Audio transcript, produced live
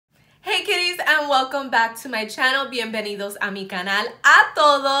and welcome back to my channel. Bienvenidos a mi canal a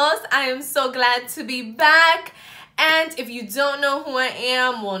todos. I am so glad to be back. And if you don't know who I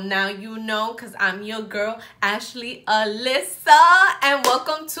am, well, now you know, because I'm your girl, Ashley Elissa. And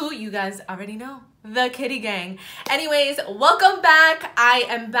welcome to, you guys already know, the Kitty Gang. Anyways, welcome back. I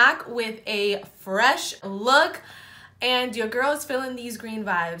am back with a fresh look. And your girl is feeling these green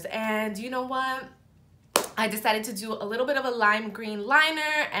vibes. And you know what? I decided to do a little bit of a lime green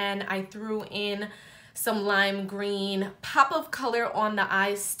liner, and I threw in some lime green pop of color on the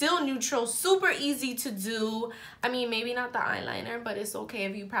eyes. Still neutral, super easy to do. I mean, maybe not the eyeliner, but it's okay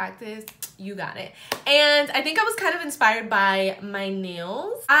if you practice. You got it. And I think I was kind of inspired by my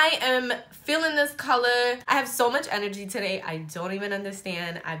nails. I am feeling this color. I have so much energy today. I don't even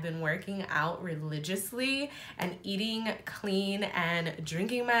understand. I've been working out religiously and eating clean and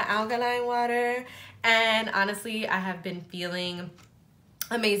drinking my alkaline water. And honestly, I have been feeling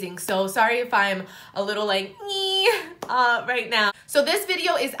amazing. So sorry if I'm a little like right now. So this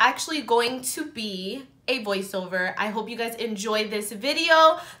video is actually going to be a voiceover. I hope you guys enjoyed this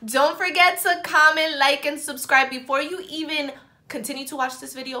video. Don't forget to comment, like, and subscribe. Before you even continue to watch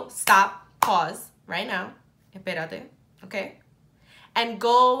this video, stop, pause right now. Espérate, okay? And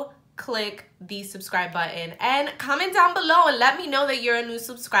go click the subscribe button and comment down below and let me know that you're a new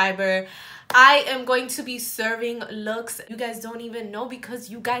subscriber. I am going to be serving looks you guys don't even know because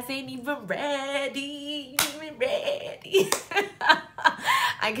you guys ain't even ready.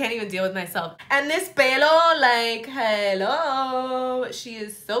 I can't even deal with myself. And this pelo, like, hello. She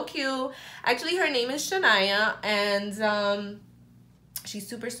is so cute. Actually, her name is Shania, and she's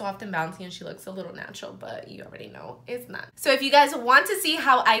super soft and bouncy, and she looks a little natural, but you already know it's not. So if you guys want to see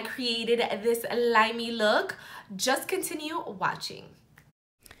how I created this limey look, just continue watching.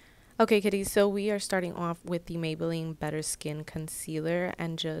 Okay, kitties, so we are starting off with the Maybelline Better Skin Concealer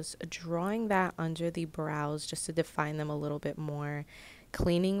and just drawing that under the brows just to define them a little bit more,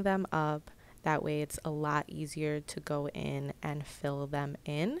 cleaning them up. That way it's a lot easier to go in and fill them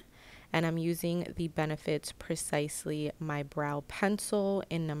in. And I'm using the Benefits Precisely My Brow Pencil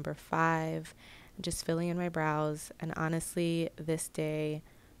in number 5, just filling in my brows. And honestly, this day,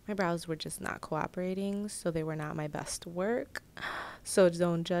 my brows were just not cooperating, so they were not my best work. So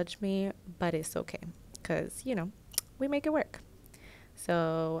don't judge me, but it's okay, because, you know, we make it work.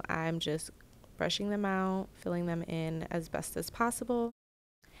 So I'm just brushing them out, filling them in as best as possible.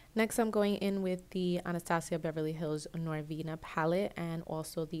 Next, I'm going in with the Anastasia Beverly Hills Norvina palette and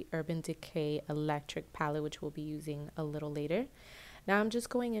also the Urban Decay Electric palette, which we'll be using a little later. Now I'm just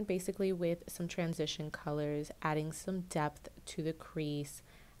going in basically with some transition colors, adding some depth to the crease,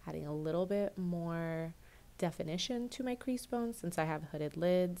 adding a little bit more definition to my crease bones since I have hooded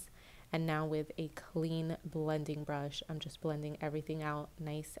lids. And now with a clean blending brush, I'm just blending everything out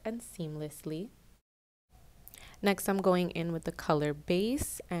nice and seamlessly. Next, I'm going in with the color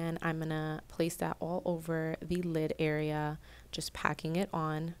base, and I'm gonna place that all over the lid area, just packing it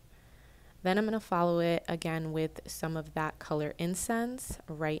on. Then I'm gonna follow it again with some of that color incense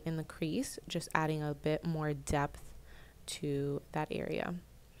right in the crease, just adding a bit more depth to that area.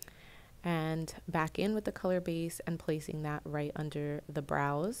 And back in with the color base and placing that right under the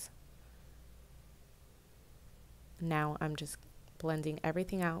brows. Now I'm just blending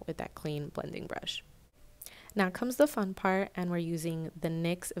everything out with that clean blending brush. Now comes the fun part, and we're using the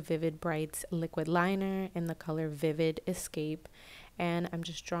NYX Vivid Brights liquid liner in the color Vivid Escape, and I'm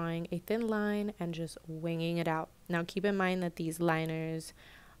just drawing a thin line and just winging it out. Now keep in mind that these liners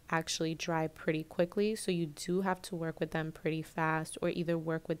actually dry pretty quickly, so you do have to work with them pretty fast, or either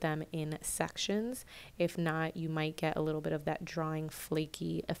work with them in sections. If not, you might get a little bit of that drawing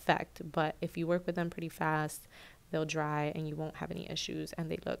flaky effect, but if you work with them pretty fast, they'll dry and you won't have any issues, and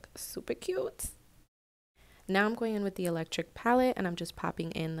they look super cute. Now I'm going in with the electric palette, and I'm just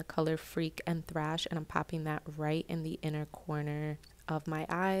popping in the color Freak and Thrash, and I'm popping that right in the inner corner of my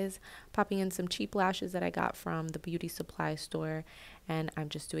eyes, popping in some cheap lashes that I got from the beauty supply store, and I'm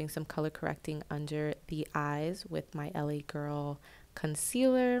just doing some color correcting under the eyes with my LA Girl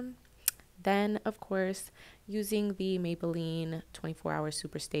concealer. Then, of course, using the Maybelline 24-Hour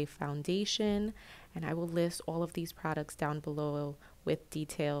Superstay Foundation, and I will list all of these products down below with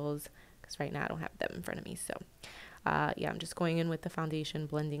details, because right now I don't have them in front of me. So yeah, I'm just going in with the foundation,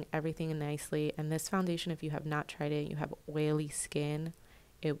 blending everything in nicely. And this foundation, if you have not tried it, you have oily skin,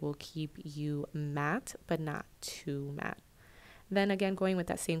 it will keep you matte, but not too matte. Then again, going with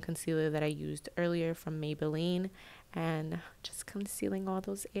that same concealer that I used earlier from Maybelline, and just concealing all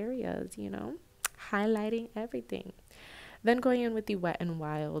those areas, you know, highlighting everything. Then going in with the Wet n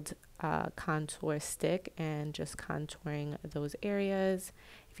Wild contour stick and just contouring those areas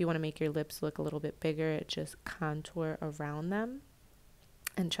If you want to make your lips look a little bit bigger, just contour around them.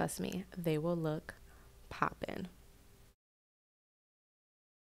 And trust me, they will look poppin'.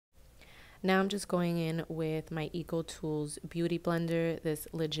 Now I'm just going in with my EcoTools Beauty Blender. This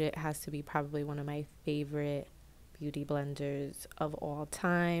legit has to be probably one of my favorite beauty blenders of all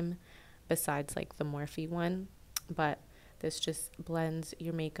time, besides like the Morphe one. But this just blends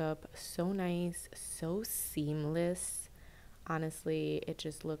your makeup so nice, so seamless. Honestly, it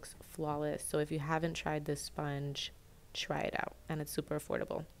just looks flawless. So if you haven't tried this sponge, try it out. And it's super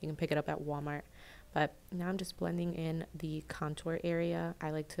affordable. You can pick it up at Walmart. But now I'm just blending in the contour area.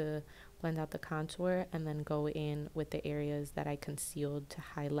 I like to blend out the contour and then go in with the areas that I concealed to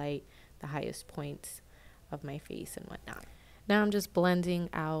highlight the highest points of my face and whatnot. Now I'm just blending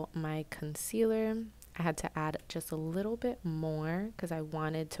out my concealer. I had to add just a little bit more because I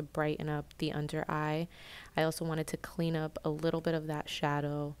wanted to brighten up the under eye. I also wanted to clean up a little bit of that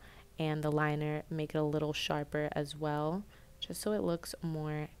shadow and the liner, make it a little sharper as well, just so it looks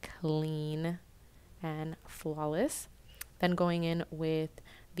more clean and flawless. Then going in with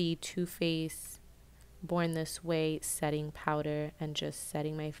the Too Faced Born This Way setting powder and just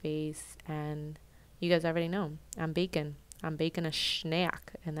setting my face. And you guys already know I'm baking a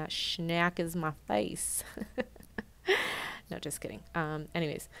snack, and that snack is my face. No, just kidding.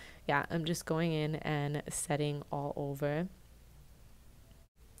 Anyways, yeah, I'm just going in and setting all over.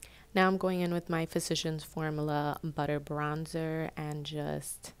 Now I'm going in with my Physicians Formula Butter Bronzer and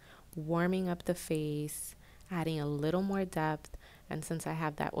just warming up the face, adding a little more depth. And since I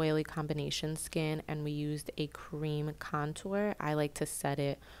have that oily combination skin and we used a cream contour, I like to set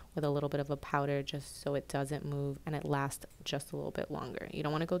it with a little bit of a powder just so it doesn't move and it lasts just a little bit longer. You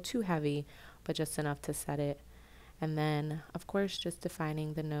don't want to go too heavy, but just enough to set it. And then, of course, just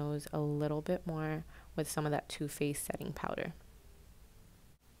defining the nose a little bit more with some of that Too Faced setting powder.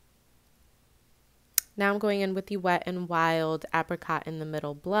 Now I'm going in with the Wet n Wild Apricot in the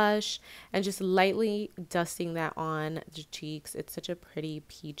Middle blush and just lightly dusting that on the cheeks. It's such a pretty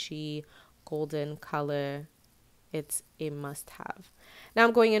peachy golden color. It's a must-have. Now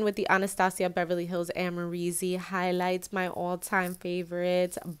I'm going in with the Anastasia Beverly Hills Amrezy highlights, my all-time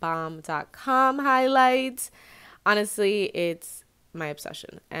favorite bomb.com highlights. Honestly, it's my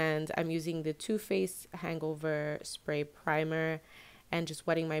obsession. And I'm using the Too Faced Hangover Spray Primer and just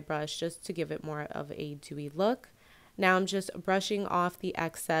wetting my brush just to give it more of a dewy look. Now I'm just brushing off the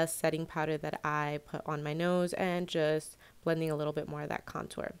excess setting powder that I put on my nose and just blending a little bit more of that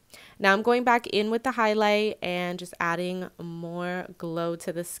contour. Now I'm going back in with the highlight and just adding more glow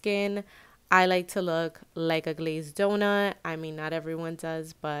to the skin. I like to look like a glazed donut. I mean, not everyone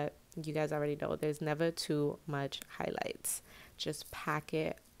does, but you guys already know there's never too much highlights. Just pack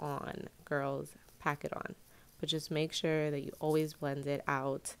it on, girls, pack it on. But just make sure that you always blend it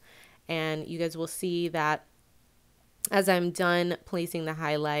out. And you guys will see that as I'm done placing the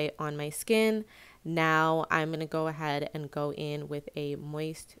highlight on my skin, now I'm going to go ahead and go in with a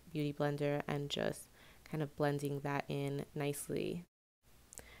moist beauty blender and just kind of blending that in nicely.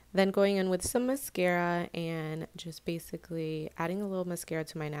 Then going in with some mascara and just basically adding a little mascara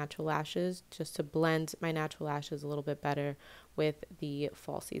to my natural lashes just to blend my natural lashes a little bit better with the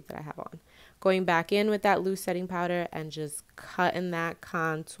falsies that I have on. Going back in with that loose setting powder and just cutting that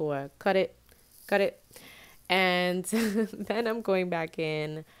contour. Cut it. And then I'm going back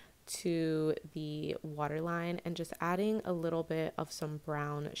in to the waterline and just adding a little bit of some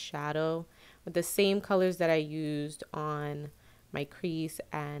brown shadow with the same colors that I used on my crease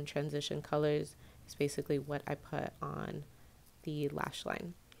and transition colors. Is basically what I put on the lash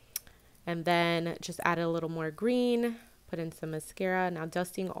line. And then just add a little more green, put in some mascara. Now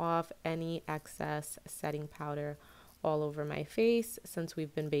dusting off any excess setting powder all over my face since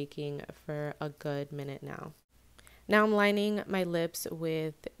we've been baking for a good minute now. Now I'm lining my lips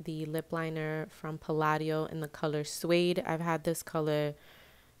with the lip liner from Palladio in the color Suede. I've had this color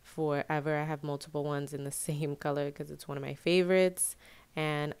forever. I have multiple ones in the same color because it's one of my favorites,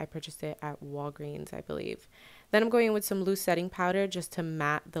 and I purchased it at Walgreens, I believe. Then I'm going in with some loose setting powder just to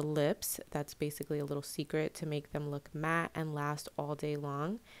matte the lips. That's basically a little secret to make them look matte and last all day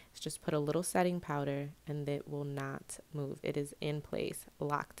long. It's just put a little setting powder and it will not move. It is in place,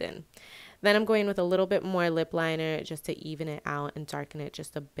 locked in. Then I'm going with a little bit more lip liner just to even it out and darken it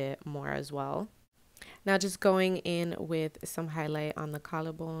just a bit more as well. Now just going in with some highlight on the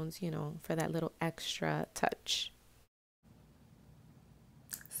collarbones, you know, for that little extra touch.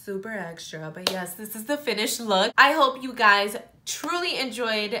 Super extra, but yes, this is the finished look. I hope you guys truly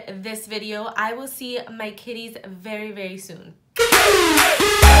enjoyed this video. I will see my kitties very, very soon.